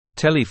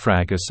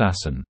Telefrag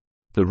Assassin.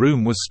 The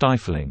room was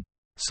stifling,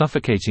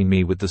 suffocating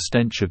me with the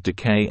stench of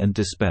decay and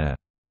despair.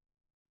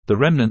 The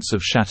remnants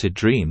of shattered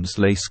dreams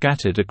lay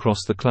scattered across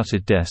the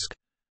cluttered desk,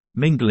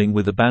 mingling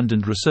with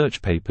abandoned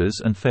research papers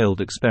and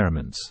failed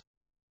experiments.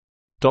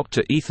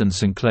 Dr. Ethan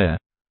Sinclair,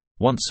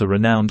 once a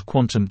renowned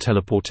quantum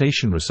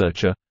teleportation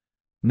researcher,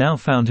 now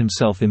found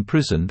himself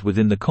imprisoned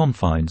within the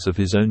confines of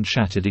his own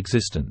shattered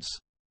existence.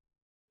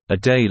 A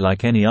day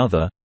like any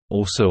other,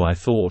 or so I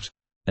thought,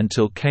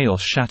 until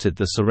chaos shattered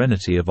the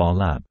serenity of our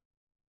lab.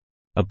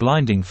 A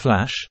blinding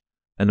flash,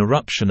 an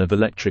eruption of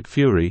electric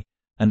fury,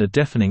 and a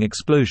deafening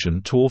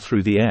explosion tore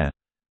through the air,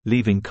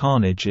 leaving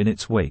carnage in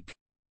its wake.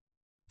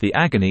 The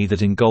agony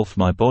that engulfed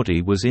my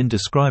body was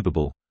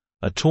indescribable,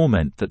 a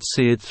torment that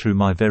seared through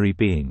my very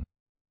being.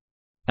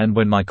 And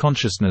when my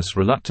consciousness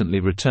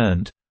reluctantly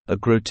returned, a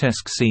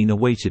grotesque scene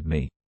awaited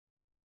me.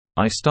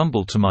 I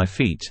stumbled to my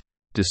feet,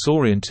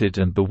 disoriented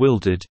and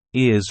bewildered,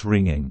 ears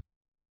ringing.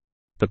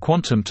 The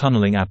quantum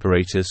tunneling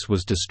apparatus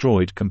was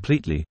destroyed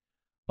completely,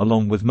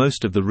 along with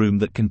most of the room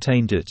that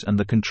contained it and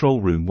the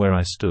control room where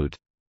I stood.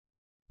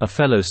 A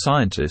fellow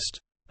scientist,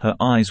 her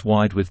eyes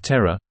wide with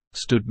terror,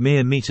 stood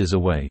mere meters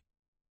away.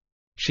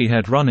 She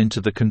had run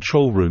into the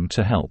control room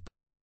to help.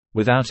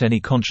 Without any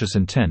conscious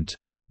intent,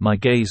 my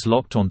gaze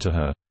locked onto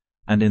her,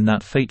 and in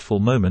that fateful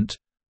moment,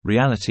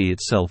 reality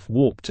itself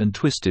warped and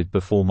twisted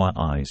before my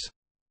eyes.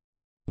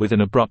 With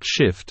an abrupt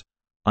shift,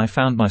 I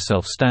found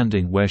myself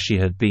standing where she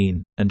had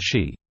been, and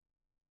she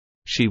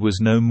was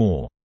no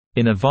more.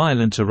 In a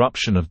violent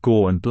eruption of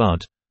gore and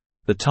blood,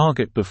 the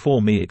target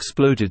before me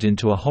exploded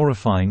into a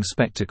horrifying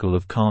spectacle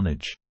of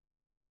carnage.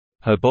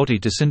 Her body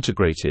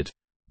disintegrated,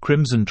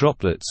 crimson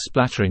droplets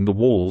splattering the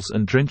walls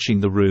and drenching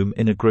the room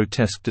in a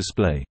grotesque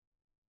display.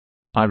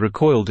 I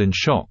recoiled in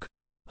shock,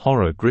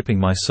 horror gripping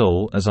my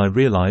soul as I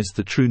realized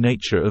the true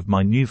nature of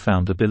my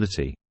newfound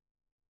ability.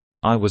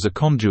 I was a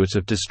conduit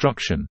of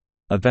destruction,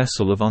 a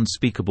vessel of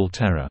unspeakable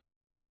terror.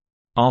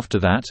 After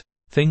that,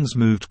 things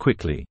moved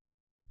quickly.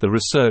 The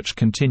research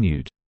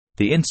continued.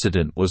 The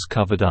incident was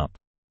covered up.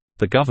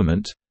 The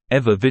government,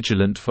 ever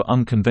vigilant for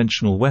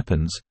unconventional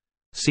weapons,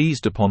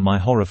 seized upon my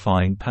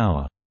horrifying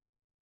power.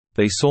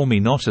 They saw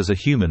me not as a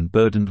human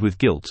burdened with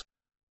guilt,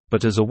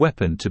 but as a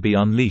weapon to be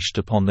unleashed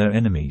upon their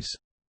enemies.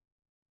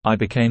 I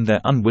became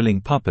their unwilling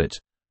puppet,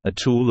 a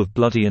tool of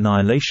bloody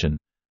annihilation,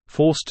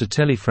 forced to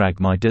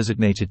telefrag my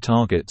designated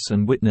targets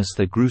and witness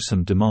their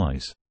gruesome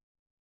demise.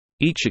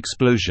 Each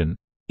explosion,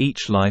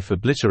 each life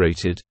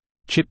obliterated,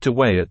 chipped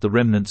away at the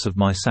remnants of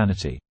my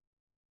sanity.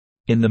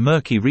 In the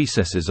murky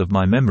recesses of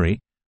my memory,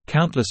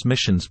 countless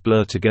missions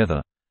blur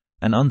together,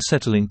 an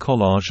unsettling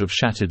collage of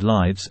shattered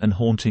lives and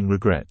haunting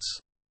regrets.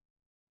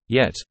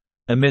 Yet,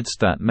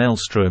 amidst that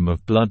maelstrom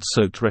of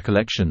blood-soaked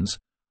recollections,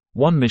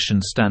 one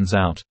mission stands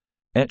out,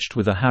 etched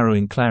with a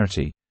harrowing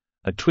clarity,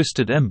 a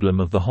twisted emblem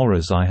of the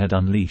horrors I had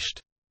unleashed.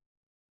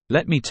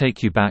 Let me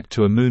take you back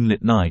to a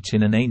moonlit night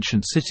in an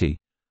ancient city,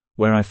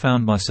 where I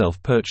found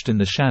myself perched in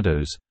the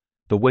shadows,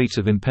 the weight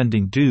of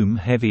impending doom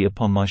heavy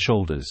upon my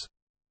shoulders.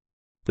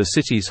 The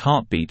city's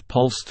heartbeat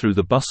pulsed through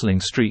the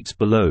bustling streets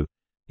below,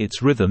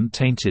 its rhythm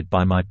tainted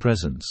by my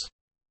presence.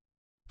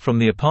 From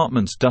the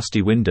apartment's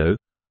dusty window,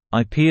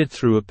 I peered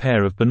through a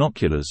pair of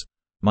binoculars,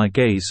 my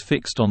gaze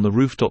fixed on the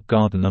rooftop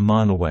garden a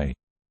mile away.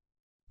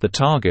 The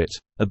target,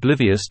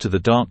 oblivious to the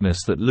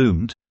darkness that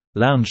loomed,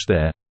 lounged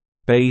there,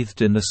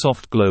 bathed in the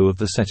soft glow of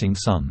the setting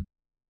sun.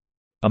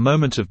 A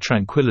moment of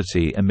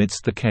tranquility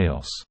amidst the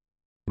chaos.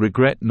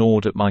 Regret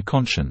gnawed at my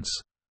conscience,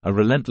 a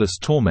relentless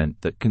torment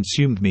that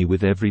consumed me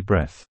with every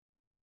breath.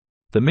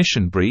 The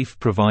mission brief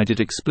provided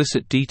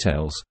explicit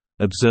details: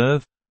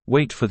 observe,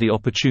 wait for the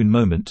opportune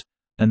moment,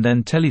 and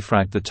then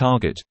telefrag the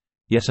target,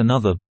 yet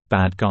another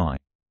bad guy.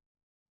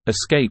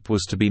 Escape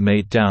was to be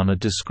made down a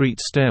discreet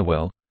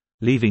stairwell,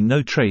 leaving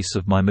no trace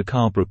of my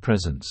macabre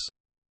presence.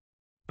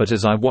 But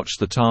as I watched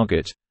the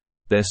target,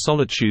 their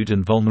solitude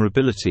and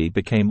vulnerability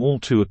became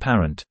all too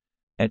apparent,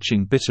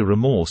 etching bitter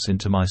remorse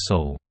into my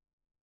soul.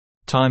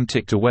 Time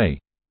ticked away,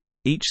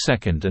 each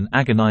second an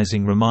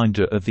agonizing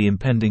reminder of the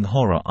impending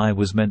horror I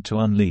was meant to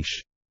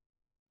unleash.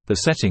 The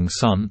setting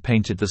sun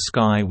painted the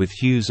sky with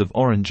hues of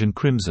orange and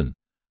crimson,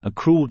 a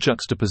cruel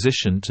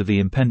juxtaposition to the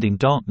impending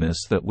darkness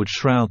that would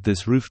shroud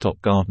this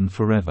rooftop garden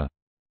forever.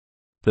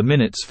 The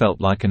minutes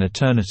felt like an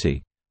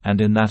eternity,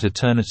 and in that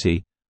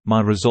eternity,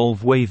 my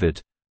resolve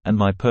wavered, and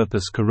my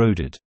purpose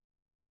corroded.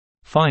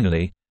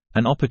 Finally,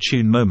 an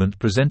opportune moment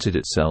presented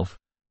itself,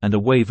 and a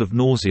wave of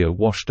nausea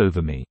washed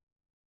over me.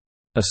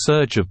 A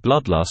surge of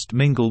bloodlust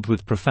mingled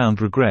with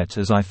profound regret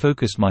as I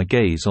focused my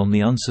gaze on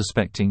the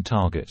unsuspecting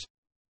target.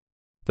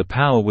 The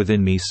power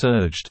within me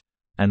surged,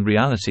 and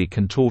reality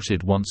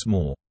contorted once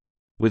more.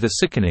 With a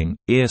sickening,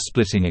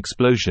 ear-splitting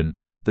explosion,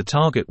 the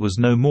target was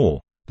no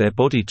more, their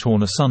body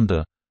torn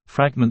asunder,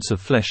 fragments of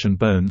flesh and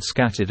bone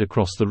scattered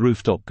across the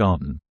rooftop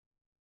garden.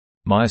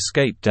 My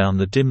escape down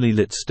the dimly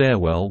lit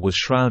stairwell was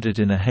shrouded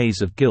in a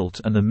haze of guilt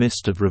and a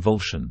mist of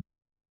revulsion.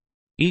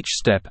 Each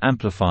step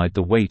amplified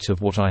the weight of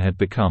what I had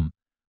become,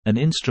 an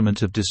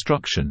instrument of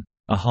destruction,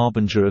 a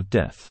harbinger of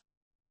death.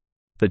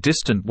 The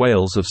distant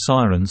wails of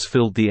sirens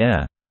filled the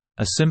air,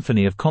 a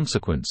symphony of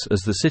consequence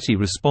as the city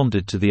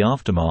responded to the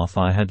aftermath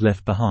I had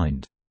left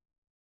behind.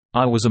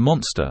 I was a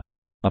monster,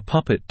 a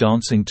puppet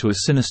dancing to a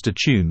sinister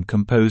tune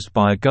composed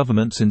by a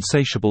government's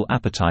insatiable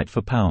appetite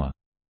for power.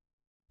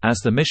 As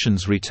the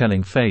mission's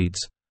retelling fades,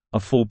 a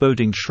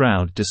foreboding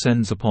shroud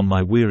descends upon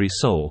my weary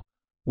soul,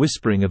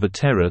 whispering of a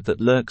terror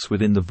that lurks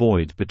within the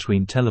void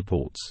between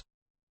teleports.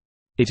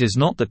 It is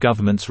not the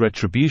government's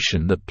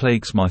retribution that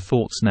plagues my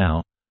thoughts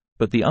now,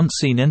 but the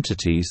unseen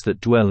entities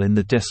that dwell in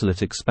the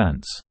desolate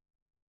expanse.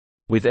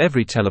 With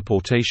every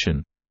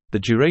teleportation, the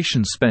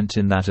duration spent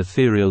in that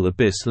ethereal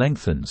abyss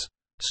lengthens,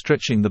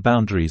 stretching the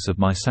boundaries of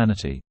my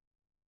sanity.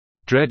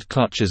 Dread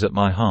clutches at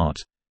my heart,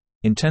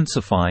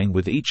 intensifying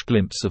with each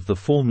glimpse of the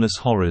formless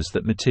horrors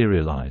that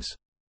materialize.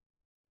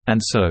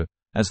 And so,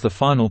 as the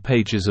final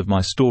pages of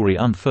my story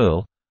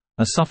unfurl,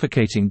 a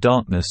suffocating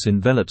darkness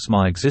envelops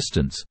my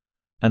existence,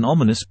 an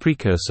ominous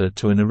precursor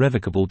to an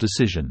irrevocable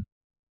decision.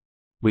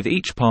 With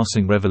each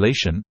passing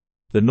revelation,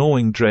 the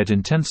gnawing dread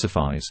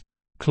intensifies,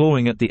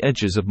 clawing at the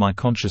edges of my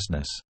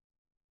consciousness.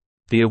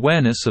 The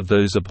awareness of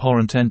those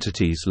abhorrent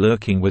entities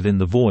lurking within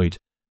the void,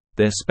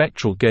 their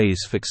spectral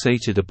gaze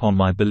fixated upon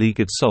my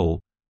beleaguered soul,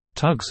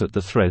 tugs at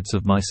the threads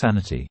of my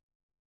sanity.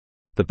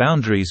 The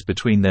boundaries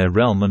between their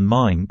realm and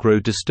mine grow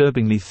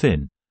disturbingly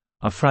thin,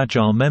 a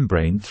fragile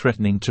membrane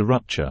threatening to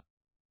rupture.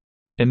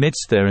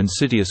 Amidst their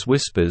insidious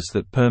whispers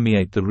that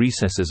permeate the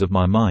recesses of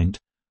my mind,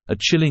 a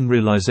chilling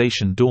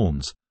realization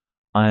dawns: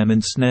 I am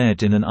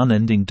ensnared in an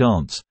unending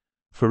dance,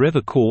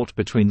 forever caught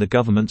between the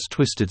government's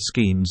twisted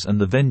schemes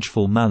and the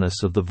vengeful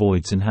malice of the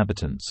void's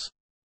inhabitants.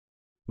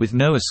 With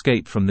no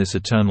escape from this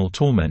eternal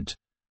torment,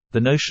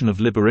 the notion of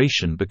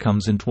liberation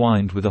becomes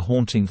entwined with a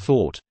haunting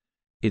thought,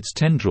 its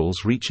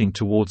tendrils reaching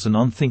towards an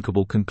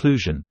unthinkable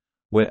conclusion,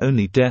 where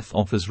only death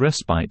offers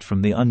respite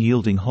from the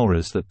unyielding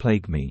horrors that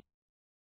plague me.